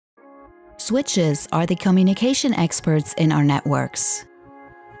Switches are the communication experts in our networks.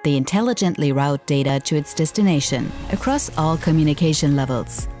 They intelligently route data to its destination across all communication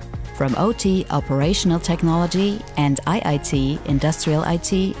levels, from OT, operational technology, and IIT, industrial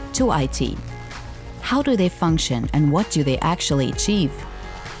IT, to IT. How do they function and what do they actually achieve?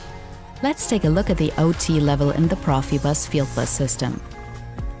 Let's take a look at the OT level in the Profibus Fieldbus system.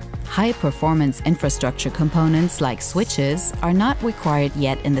 High-performance infrastructure components like switches are not required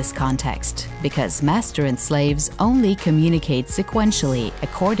yet in this context, because master and slaves only communicate sequentially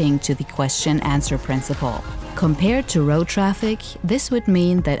according to the question-answer principle. Compared to road traffic, this would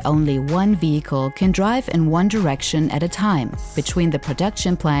mean that only one vehicle can drive in one direction at a time between the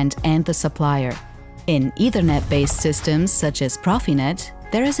production plant and the supplier. In Ethernet-based systems such as Profinet,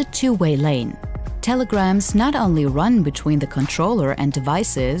 there is a two-way lane. Telegrams not only run between the controller and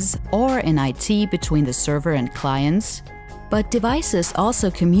devices, or in IT between the server and clients, but devices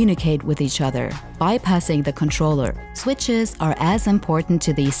also communicate with each other, bypassing the controller. Switches are as important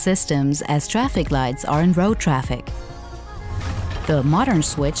to these systems as traffic lights are in road traffic. The modern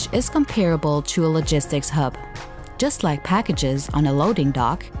switch is comparable to a logistics hub. Just like packages on a loading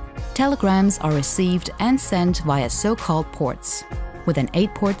dock, telegrams are received and sent via so-called ports. With an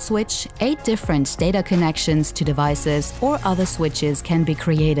 8-port switch, 8 different data connections to devices or other switches can be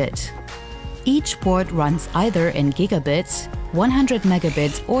created. Each port runs either in gigabit, 100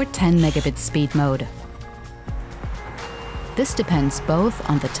 megabit or 10 megabit speed mode. This depends both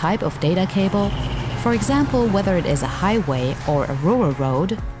on the type of data cable, for example whether it is a highway or a rural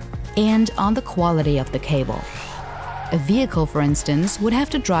road, and on the quality of the cable. A vehicle, for instance, would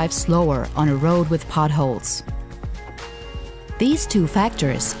have to drive slower on a road with potholes. These two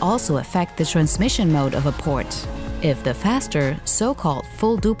factors also affect the transmission mode of a port. If the faster, so-called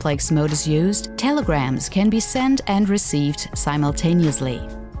full duplex mode is used, telegrams can be sent and received simultaneously.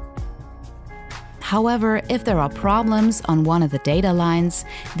 However, if there are problems on one of the data lines,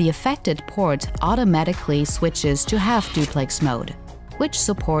 the affected port automatically switches to half duplex mode, which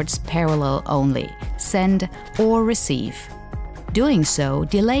supports parallel only, send or receive. Doing so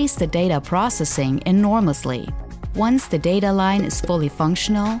delays the data processing enormously. Once the data line is fully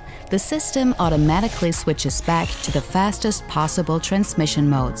functional, the system automatically switches back to the fastest possible transmission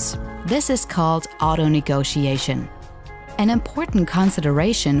modes. This is called auto-negotiation. An important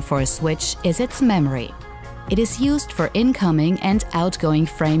consideration for a switch is its memory. It is used for incoming and outgoing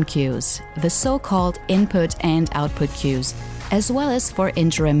frame queues, the so-called input and output queues, as well as for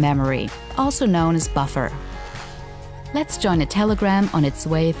interim memory, also known as buffer. Let's join a telegram on its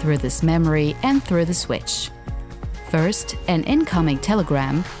way through this memory and through the switch. First, an incoming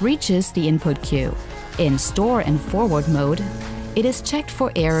telegram reaches the input queue. In store and forward mode, it is checked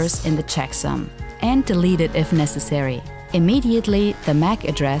for errors in the checksum and deleted if necessary. Immediately, the MAC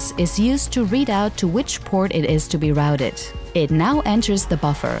address is used to read out to which port it is to be routed. It now enters the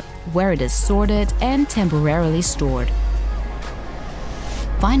buffer, where it is sorted and temporarily stored.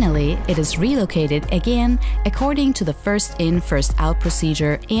 Finally, it is relocated again according to the first-in, first-out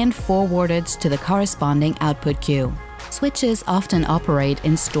procedure and forwarded to the corresponding output queue. Switches often operate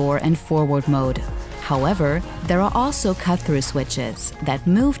in store and forward mode. However, there are also cut-through switches that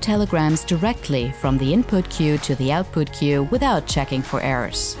move telegrams directly from the input queue to the output queue without checking for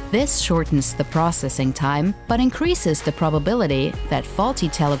errors. This shortens the processing time, but increases the probability that faulty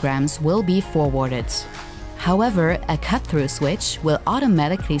telegrams will be forwarded. However, a cut-through switch will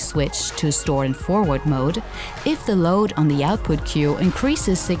automatically switch to store and forward mode if the load on the output queue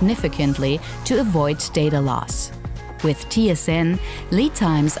increases significantly to avoid data loss. With TSN, lead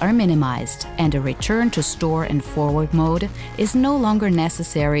times are minimized and a return to store and forward mode is no longer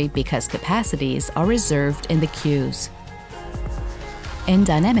necessary because capacities are reserved in the queues. In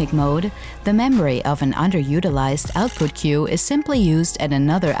dynamic mode, the memory of an underutilized output queue is simply used at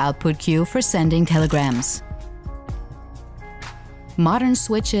another output queue for sending telegrams. Modern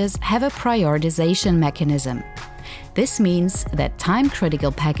switches have a prioritization mechanism. This means that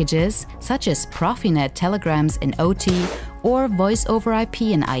time-critical packages, such as Profinet telegrams in OT or Voice over IP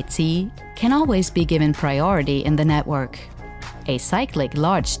in IT, can always be given priority in the network. Acyclic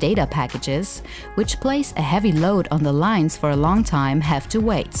large data packages, which place a heavy load on the lines for a long time, have to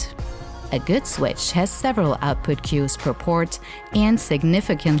wait. A good switch has several output queues per port and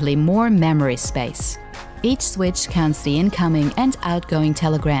significantly more memory space. Each switch counts the incoming and outgoing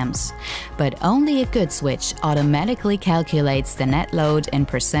telegrams, but only a good switch automatically calculates the net load in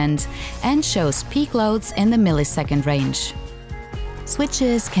percent and shows peak loads in the millisecond range.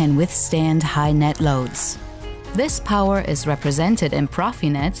 Switches can withstand high net loads. This power is represented in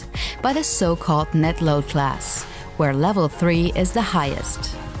Profinet by the so-called net load class, where level 3 is the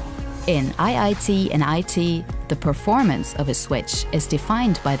highest. In IIT and IT, the performance of a switch is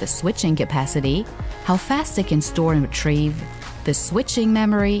defined by the switching capacity, how fast it can store and retrieve, the switching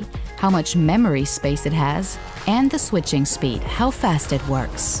memory, how much memory space it has, and the switching speed, how fast it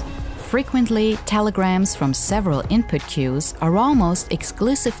works. Frequently, telegrams from several input queues are almost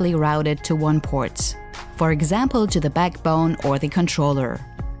exclusively routed to one port, for example to the backbone or the controller.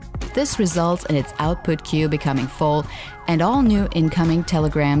 This results in its output queue becoming full and all new incoming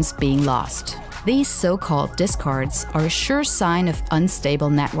telegrams being lost. These so-called discards are a sure sign of unstable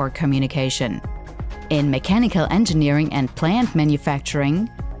network communication. In mechanical engineering and plant manufacturing,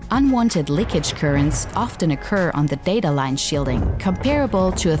 unwanted leakage currents often occur on the data line shielding,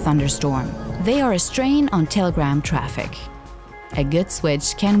 comparable to a thunderstorm. They are a strain on telegram traffic. A good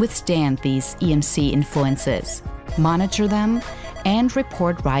switch can withstand these EMC influences, monitor them, and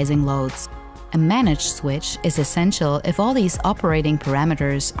report rising loads. A managed switch is essential if all these operating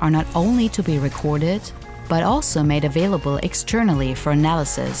parameters are not only to be recorded, but also made available externally for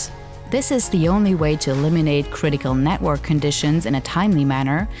analysis. This is the only way to eliminate critical network conditions in a timely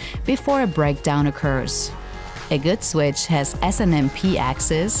manner before a breakdown occurs. A good switch has SNMP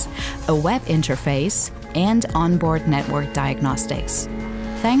access, a web interface, and onboard network diagnostics.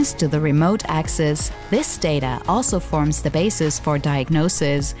 Thanks to the remote access, this data also forms the basis for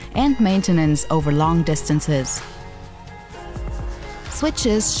diagnosis and maintenance over long distances.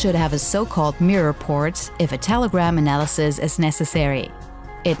 Switches should have a so-called mirror port if a telegram analysis is necessary.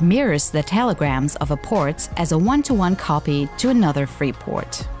 It mirrors the telegrams of a port as a one-to-one copy to another free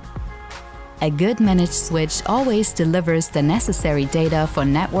port. A good managed switch always delivers the necessary data for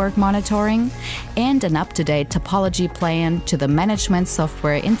network monitoring and an up-to-date topology plan to the management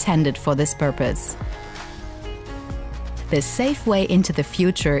software intended for this purpose. The safe way into the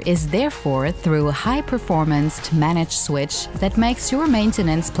future is therefore through a high-performance managed switch that makes your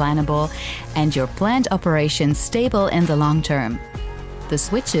maintenance plannable and your plant operations stable in the long term. The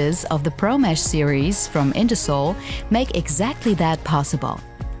switches of the ProMesh series from Indusol make exactly that possible.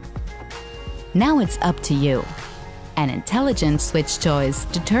 Now it's up to you. An intelligent switch choice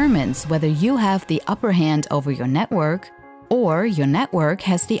determines whether you have the upper hand over your network or your network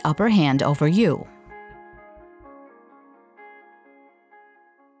has the upper hand over you.